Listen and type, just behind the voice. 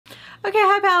Okay,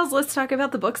 hi pals, let's talk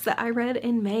about the books that I read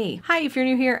in May. Hi, if you're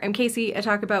new here, I'm Casey. I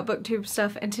talk about booktube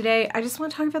stuff, and today I just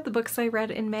want to talk about the books I read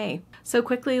in May. So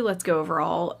quickly, let's go over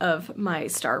all of my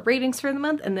star ratings for the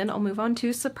month, and then I'll move on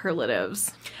to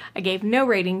superlatives. I gave no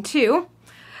rating to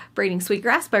Braiding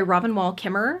Sweetgrass by Robin Wall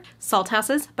Kimmerer,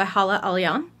 Salthouses by Hala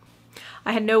Alian.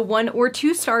 I had no 1 or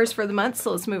 2 stars for the month, so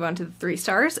let's move on to the 3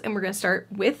 stars, and we're going to start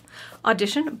with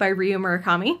Audition by Ryu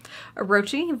Murakami,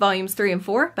 Orochi Volumes 3 and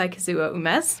 4 by Kazuo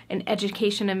Umezu, An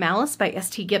Education in Malice by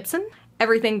S.T. Gibson,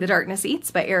 Everything the Darkness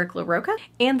Eats by Eric LaRocca,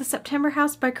 and The September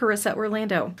House by Carissa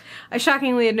Orlando. I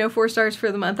shockingly had no 4 stars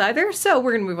for the month either, so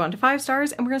we're going to move on to 5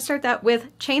 stars, and we're going to start that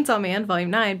with Chainsaw Man Volume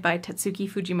 9 by Tatsuki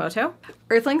Fujimoto,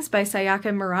 Earthlings by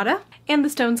Sayaka Murata, and The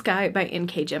Stone Sky by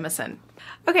N.K. Jemisin.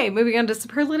 Okay, moving on to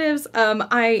superlatives.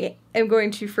 I am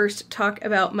going to first talk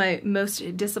about my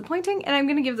most disappointing, and I'm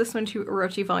going to give this one to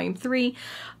Orochi Volume 3.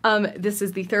 This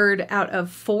is the 3rd out of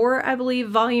 4, I believe,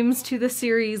 volumes to the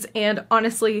series, and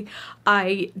honestly,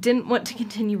 I didn't want to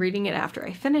continue reading it after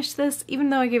I finished this, even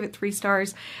though I gave it 3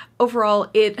 stars. Overall,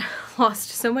 it lost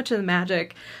so much of the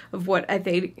magic of what I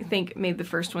think made the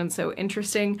first one so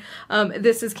interesting.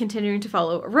 This is continuing to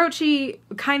follow Orochi,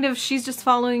 kind of, she's just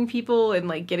following people and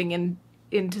like getting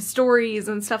into stories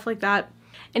and stuff like that.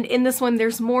 And in this one,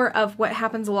 there's more of what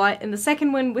happens a lot in the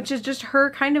second one, which is just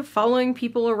her kind of following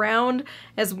people around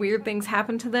as weird things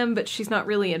happen to them, but she's not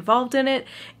really involved in it.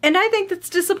 And I think that's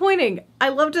disappointing. I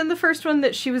loved in the first one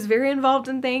that she was very involved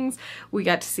in things. We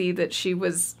got to see that she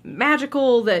was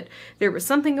magical, that there was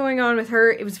something going on with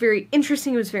her. It was very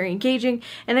interesting, it was very engaging,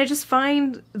 and I just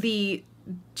find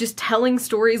just telling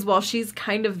stories while she's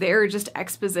kind of there, just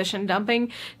exposition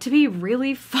dumping, to be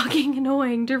really fucking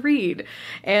annoying to read.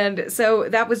 And so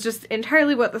that was just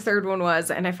entirely what the third one was,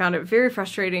 and I found it very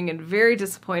frustrating and very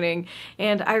disappointing,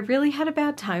 and I really had a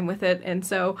bad time with it, and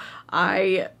so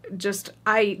I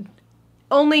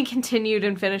only continued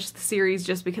and finished the series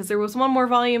just because there was one more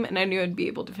volume and I knew I'd be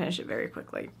able to finish it very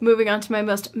quickly. Moving on to my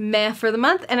most meh for the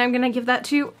month, and I'm gonna give that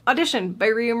to Audition by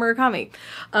Ryu Murakami.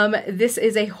 This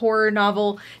is a horror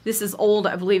novel. This is old.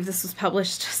 I believe this was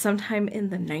published sometime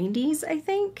in the 90s, I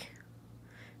think.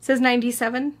 It says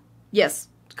 97? Yes.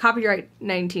 Copyright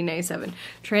 1997,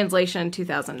 translation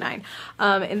 2009.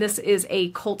 And this is a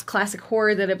cult classic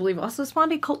horror that I believe also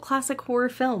spawned a cult classic horror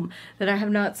film that I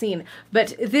have not seen.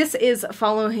 But this is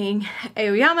following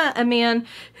Aoyama, a man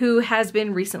who has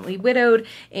been recently widowed,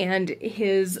 and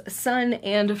his son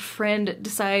and friend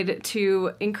decide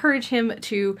to encourage him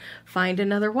to find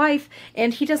another wife,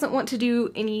 and he doesn't want to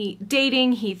do any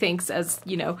dating. He thinks, as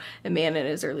you know, a man in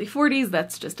his early 40s,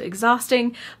 that's just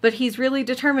exhausting, but he's really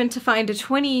determined to find a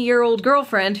 20-year-old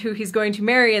girlfriend who he's going to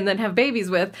marry and then have babies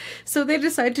with, so they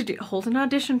decide to hold an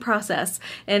audition process.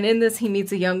 And in this, he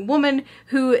meets a young woman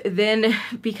who then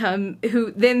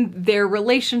their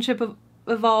relationship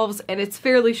evolves, and it's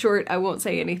fairly short. I won't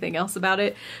say anything else about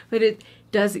it, but it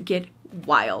does get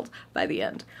wild by the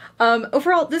end.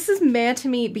 Overall, this is meh to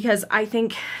me because I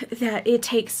think that it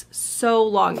takes so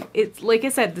long. It's like I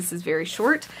said, this is very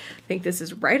short. I think this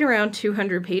is right around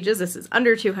 200 pages. This is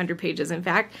under 200 pages, in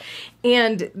fact,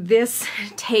 and this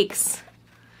takes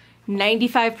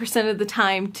 95% of the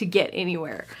time to get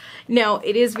anywhere. Now,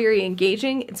 it is very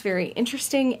engaging, it's very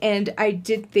interesting, and I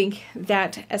did think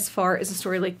that as far as a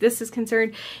story like this is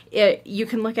concerned, you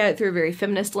can look at it through a very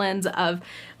feminist lens of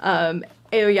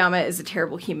Aoyama is a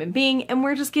terrible human being, and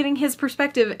we're just getting his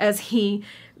perspective as he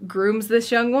grooms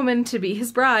this young woman to be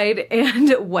his bride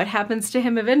and what happens to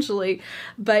him eventually.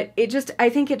 But I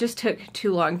think it just took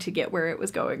too long to get where it was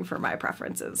going for my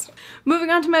preferences. Moving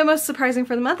on to my most surprising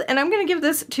for the month, and I'm going to give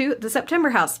this to The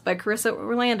September House by Carissa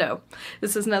Orlando.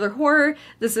 This is another horror.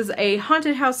 This is a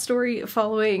haunted house story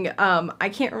following, I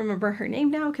can't remember her name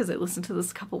now because I listened to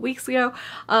this a couple weeks ago,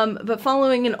 but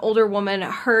following an older woman.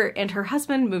 Her and her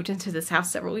husband moved into this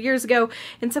house several years ago,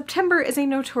 and September is a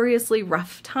notoriously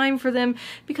rough time for them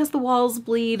because the walls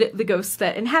bleed, the ghosts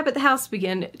that inhabit the house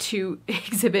begin to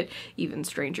exhibit even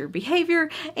stranger behavior,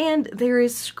 and there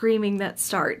is screaming that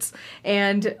starts.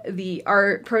 And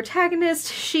our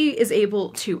protagonist, she is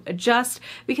able to adjust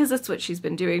because that's what she's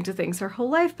been doing to things her whole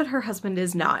life, but her husband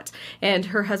is not. And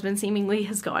her husband seemingly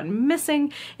has gone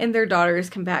missing, and their daughters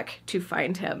come back to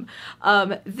find him.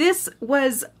 This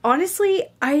was, honestly,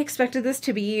 I expected this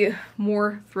to be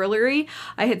more thrillery.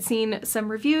 I had seen some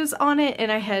reviews on it,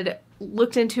 and I had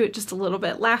looked into it just a little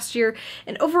bit last year,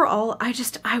 and overall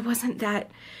I wasn't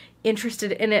that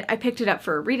interested in it. I picked it up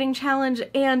for a reading challenge,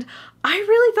 and I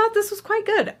really thought this was quite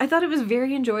good. I thought it was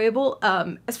very enjoyable.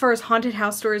 As far as haunted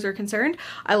house stories are concerned,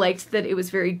 I liked that it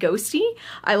was very ghosty.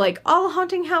 I like all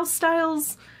haunting house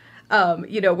styles.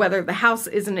 you know, whether the house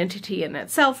is an entity in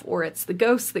itself or it's the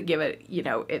ghosts that give it, you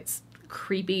know, its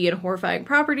creepy and horrifying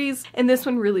properties. And this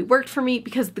one really worked for me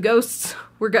because the ghosts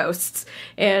were ghosts,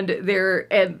 and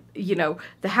you know,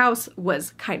 the house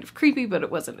was kind of creepy, but it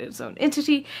wasn't its own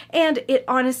entity, and it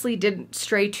honestly didn't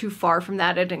stray too far from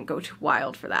that. It didn't go too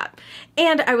wild for that.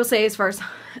 And I will say, as far as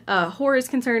horror is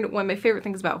concerned, one of my favorite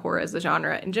things about horror as a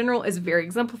genre in general is very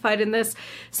exemplified in this.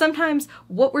 Sometimes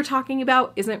what we're talking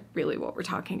about isn't really what we're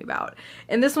talking about,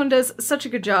 and this one does such a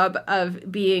good job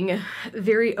of being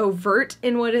very overt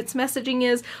in what its messaging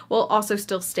is, while also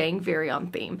still staying very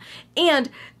on theme. And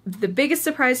the biggest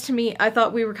surprise to me, I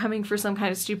thought we were coming for some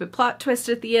kind of stupid plot twist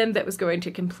at the end that was going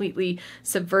to completely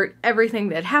subvert everything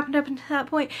that happened up until that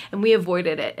point, and we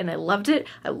avoided it, and I loved it.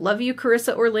 I love you,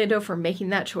 Carissa Orlando, for making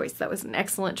that choice. That was an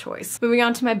excellent choice. Moving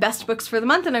on to my best books for the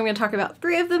month, and I'm going to talk about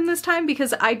 3 of them this time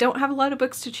because I don't have a lot of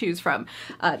books to choose from.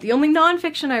 The only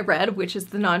nonfiction I read, which is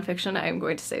the nonfiction I'm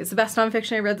going to say is the best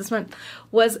nonfiction I read this month,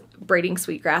 was Braiding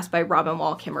Sweetgrass by Robin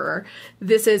Wall Kimmerer.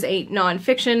 This is a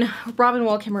nonfiction. Robin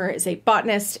Wall Kimmerer is a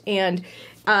botanist and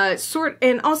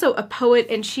also a poet,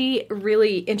 and she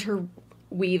really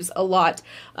interweaves a lot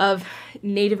of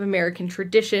Native American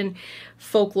tradition,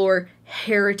 folklore,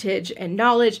 heritage, and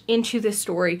knowledge into this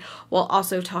story, while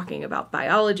also talking about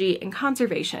biology and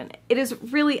conservation. It is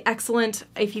really excellent.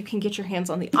 If you can get your hands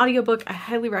on the audiobook, I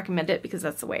highly recommend it because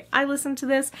that's the way I listen to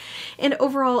this. And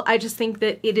overall, I just think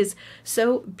that it is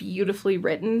so beautifully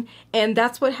written, and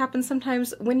that's what happens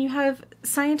sometimes when you have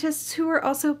scientists who are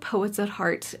also poets at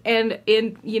heart and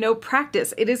in, you know,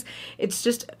 practice. It's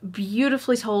just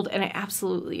beautifully told, and I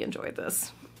absolutely enjoyed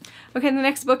this. Okay, the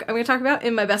next book I'm going to talk about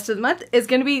in my best of the month is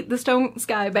going to be The Stone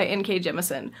Sky by N.K.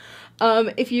 Jemisin.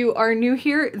 If you are new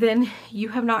here, then you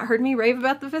have not heard me rave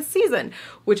about the 5th season,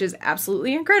 which is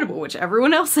absolutely incredible, which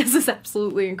everyone else says is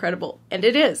absolutely incredible, and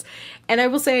it is. And I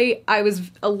will say I was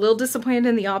a little disappointed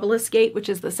in The Obelisk Gate, which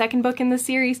is the 2nd book in the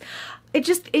series.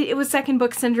 It was 2nd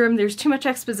book syndrome. There's too much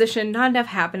exposition, not enough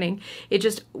happening. It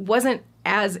just wasn't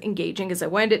as engaging as I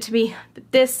wanted it to be.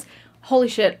 But this, holy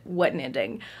shit, what an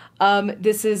ending.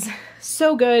 This is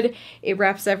so good. It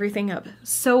wraps everything up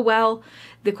so well.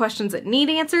 The questions that need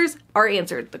answers are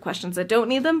answered. The questions that don't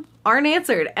need them aren't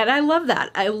answered. And I love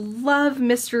that. I love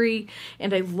mystery,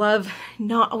 and I love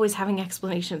not always having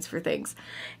explanations for things.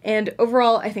 And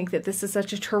overall, I think that this is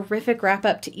such a terrific wrap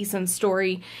up to Eason's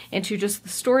story and to just the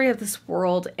story of this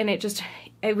world. And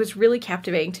it was really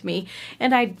captivating to me.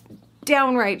 And I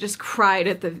downright just cried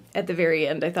at the very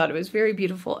end. I thought it was very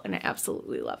beautiful, and I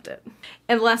absolutely loved it.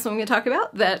 And the last one I'm going to talk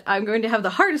about that I'm going to have the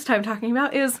hardest time talking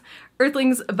about is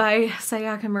Earthlings by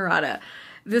Sayaka Murata.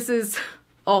 This is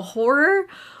a horror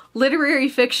literary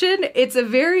fiction. It's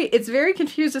very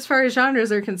confused as far as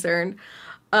genres are concerned.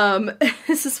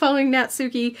 This is following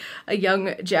Natsuki, a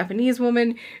young Japanese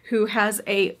woman who has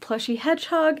a plushy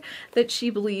hedgehog that she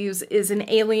believes is an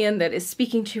alien that is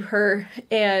speaking to her,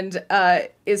 and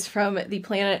is from the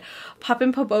planet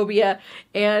Popimpobobia,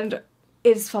 and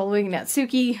is following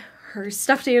Natsuki, her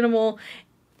stuffed animal,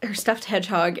 her stuffed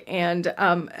hedgehog, and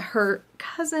her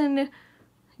cousin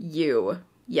Yu.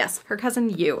 Yes, her cousin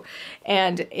Yu.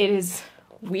 And it is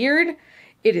weird.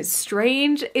 It is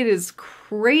strange. It is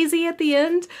crazy at the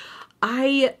end.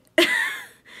 I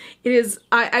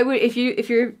would,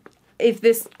 if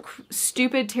this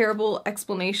stupid, terrible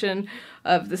explanation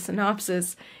of the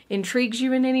synopsis intrigues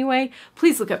you in any way,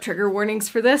 please look up trigger warnings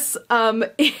for this.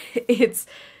 It's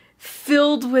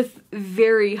filled with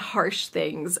very harsh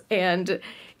things, and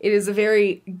it is a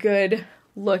very good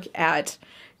look at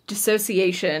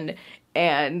dissociation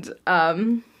and,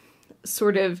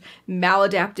 sort of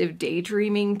maladaptive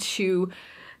daydreaming to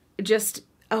just,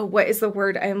 what is the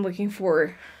word I am looking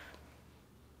for?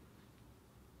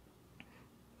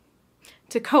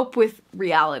 To cope with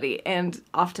reality and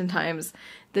oftentimes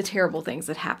the terrible things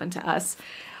that happen to us.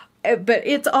 But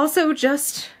it's also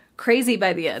just crazy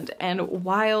by the end and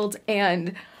wild,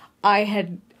 and I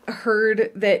had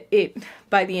heard that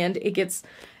by the end it gets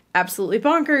absolutely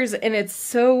bonkers, and it's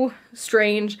so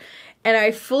strange. And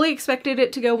I fully expected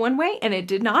it to go one way, and it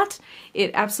did not. It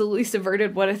absolutely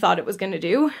subverted what I thought it was going to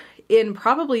do in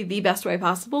probably the best way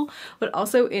possible, but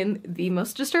also in the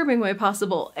most disturbing way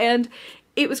possible. And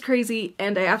it was crazy,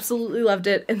 and I absolutely loved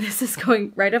it. And this is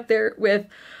going right up there with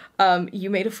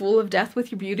You Made a Fool of Death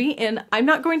with Your Beauty, and I'm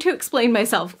not going to explain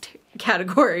myself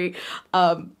category.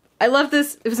 I love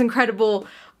this. It was incredible.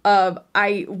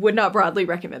 I would not broadly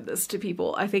recommend this to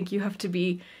people. I think you have to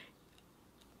be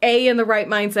A, in the right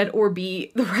mindset, or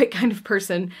B, the right kind of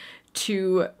person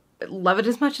to love it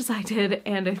as much as I did,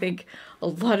 and I think a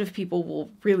lot of people will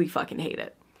really fucking hate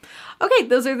it. Okay,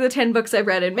 those are the 10 books I've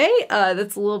read in May.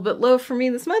 That's a little bit low for me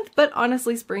this month, but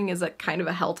honestly, spring is a kind of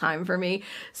a hell time for me,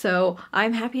 so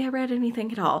I'm happy I read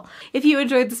anything at all. If you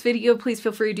enjoyed this video, please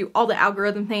feel free to do all the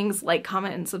algorithm things, like,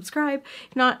 comment, and subscribe.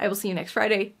 If not, I will see you next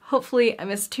Friday. Hopefully, I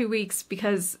missed 2 weeks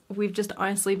because we've just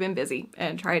honestly been busy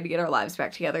and trying to get our lives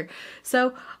back together.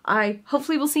 So I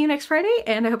hopefully will see you next Friday,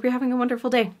 and I hope you're having a wonderful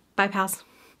day. Bye, pals.